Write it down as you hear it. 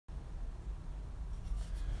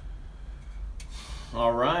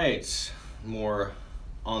All right, more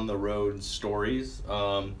on the road stories.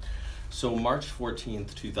 So March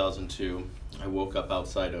 14th, 2002, I woke up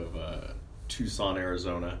outside of Tucson,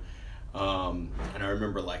 Arizona. And I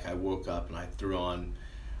remember like I woke up and I threw on,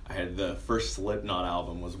 I had the first Slipknot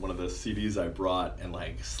album was one of the CDs I brought, and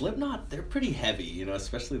like Slipknot, they're pretty heavy,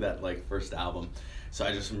 especially that like first album. So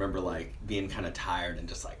I just remember like being kind of tired and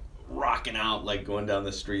just like rocking out, like going down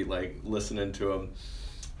the street, like listening to them.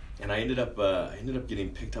 And I ended up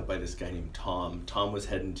getting picked up by this guy named Tom. Tom was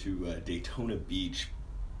heading to Daytona Beach,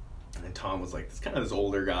 and Tom was like this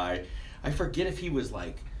older guy. I forget if he was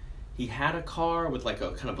like, he had a car with like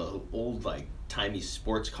a kind of a old like timey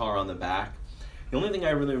sports car on the back. The only thing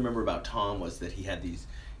I really remember about Tom was that he had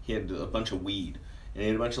a bunch of weed, and he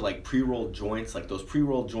had a bunch of like pre-rolled joints, like those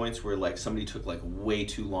pre-rolled joints where like somebody took like way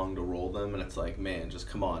too long to roll them, and it's like, man, just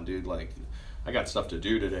come on, dude, like I got stuff to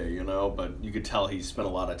do today, but you could tell he spent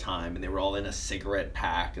a lot of time, and they were all in a cigarette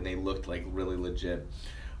pack, and they looked like really legit.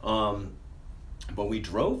 But we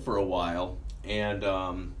drove for a while, and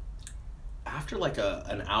after like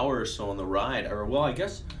an hour or so on the ride, or well, I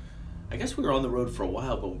guess we were on the road for a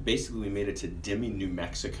while, but basically we made it to Deming, New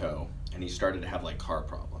Mexico, and he started to have like car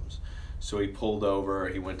problems. So he pulled over.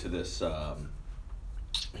 He went to this.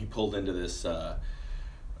 He pulled into this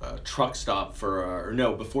truck stop or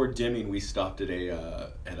no, before Deming we stopped at a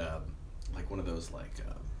like one of those like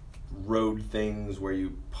road things where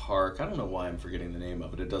you park. I don't know why I'm forgetting the name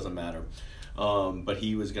of it. It doesn't matter. But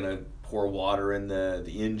he was gonna pour water in the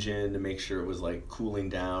engine to make sure it was like cooling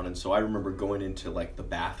down. And so I remember going into like the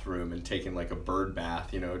bathroom and taking like a bird bath,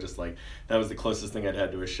 just like that was the closest thing I'd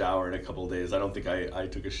had to a shower in a couple of days. I don't think I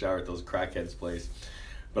took a shower at those crackheads' place,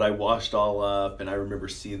 but I washed all up, and I remember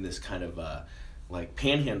seeing this kind of like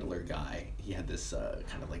panhandler guy. He had this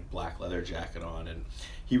kind of like black leather jacket on, and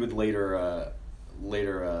he would later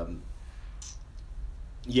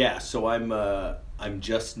yeah, so I'm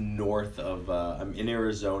just north of I'm in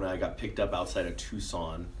Arizona. I got picked up outside of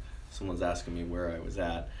Tucson. Someone's asking me where I was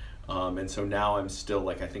at. And so now I'm still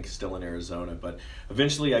like, I think still in Arizona, but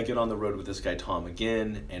eventually I get on the road with this guy Tom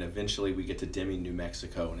again, and eventually we get to Deming, New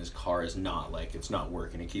Mexico, and his car is not like, it's not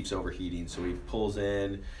working. It keeps overheating. So he pulls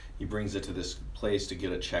in, he brings it to this place to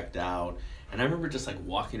get it checked out. And I remember just like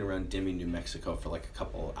walking around Deming, New Mexico for like a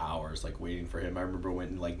couple of hours, like waiting for him. I remember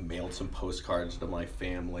went and like mailed some postcards to my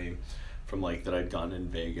family from like that I'd gotten in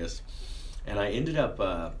Vegas. And I ended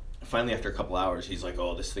up, finally after a couple hours, he's like,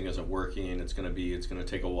 oh, this thing isn't working. It's gonna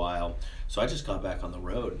take a while. So I just got back on the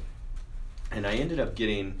road, and I ended up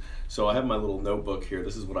so I have my little notebook here.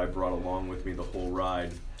 This is what I brought along with me the whole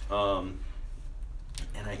ride. And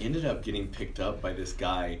I ended up getting picked up by this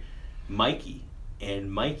guy, Mikey.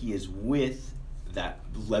 And Mikey is with that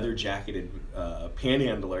leather jacketed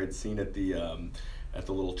panhandler I'd seen at the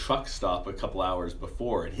little truck stop a couple hours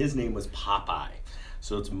before, and his name was Popeye.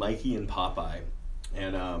 So it's Mikey and Popeye,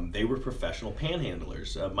 and they were professional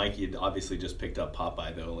panhandlers. Mikey had obviously just picked up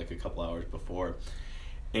Popeye though, like a couple hours before,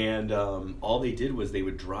 and all they did was they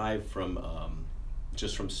would drive from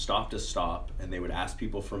just from stop to stop, and they would ask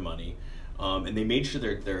people for money. And they made sure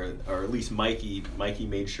or at least Mikey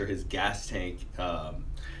made sure his gas tank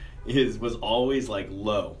was always like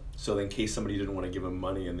low, so in case somebody didn't want to give him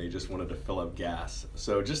money and they just wanted to fill up gas.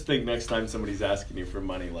 So just think next time somebody's asking you for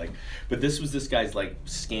money, like, but this was this guy's like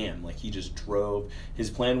scam. Like he just drove. His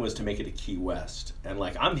plan was to make it to Key West, and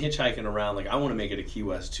like I'm hitchhiking around, like I want to make it to Key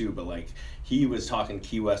West too, but like he was talking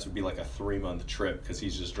Key West would be like a 3-month trip because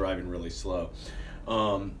he's just driving really slow.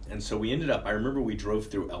 And so I remember we drove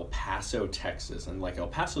through El Paso, Texas, and like El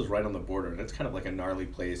Paso's right on the border, and it's kind of like a gnarly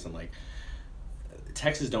place, and like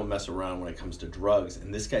Texas don't mess around when it comes to drugs.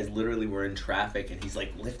 And this guy's literally, we're in traffic, and he's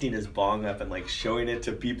like lifting his bong up and like showing it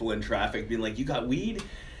to people in traffic, being like, you got weed?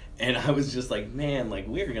 And I was just like, man, like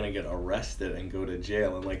we're gonna get arrested and go to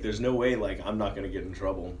jail, and like there's no way like I'm not gonna get in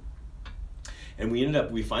trouble. And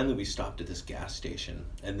we stopped at this gas station,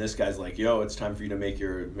 and this guy's like, yo, it's time for you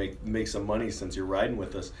to make some money since you're riding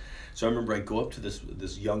with us. So I remember I go up to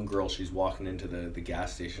this young girl, she's walking into the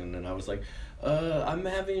gas station, and I was like, I'm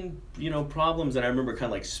having, problems. And I remember kind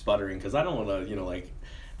of like sputtering, because I don't want to, I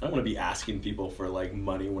don't want to be asking people for like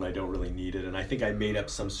money when I don't really need it. And I think I made up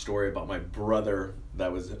some story about my brother,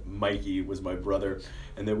 that was Mikey, was my brother,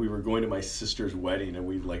 and that we were going to my sister's wedding, and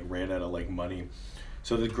we like ran out of like money.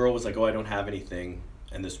 So the girl was like, oh, I don't have anything.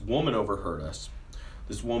 And this woman overheard us.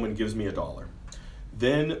 This woman gives me $1.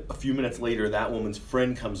 Then a few minutes later, that woman's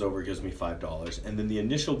friend comes over, gives me $5. And then the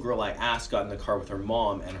initial girl I asked got in the car with her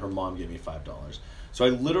mom, and her mom gave me $5. So I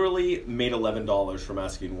literally made $11 from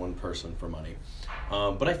asking one person for money.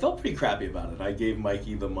 But I felt pretty crappy about it. I gave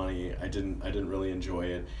Mikey the money. I didn't really enjoy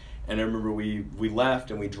it. And I remember we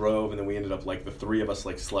left and we drove, and then we ended up like the three of us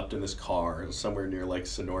like slept in this car somewhere near like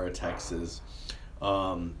Sonora, Texas,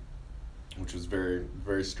 which was very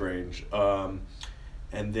very strange.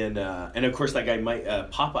 And then and of course that guy Mike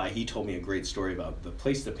Popeye, he told me a great story about the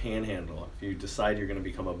place to panhandle. If you decide you're going to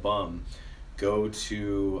become a bum, go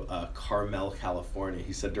to Carmel, California.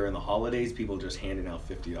 He said during the holidays people just handing out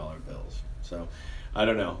 $50 bills. So I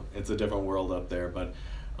don't know, it's a different world up there, but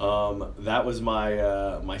that was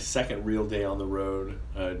my second real day on the road,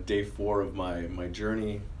 day 4 of my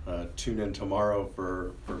journey. Tune in tomorrow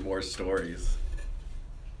for more stories.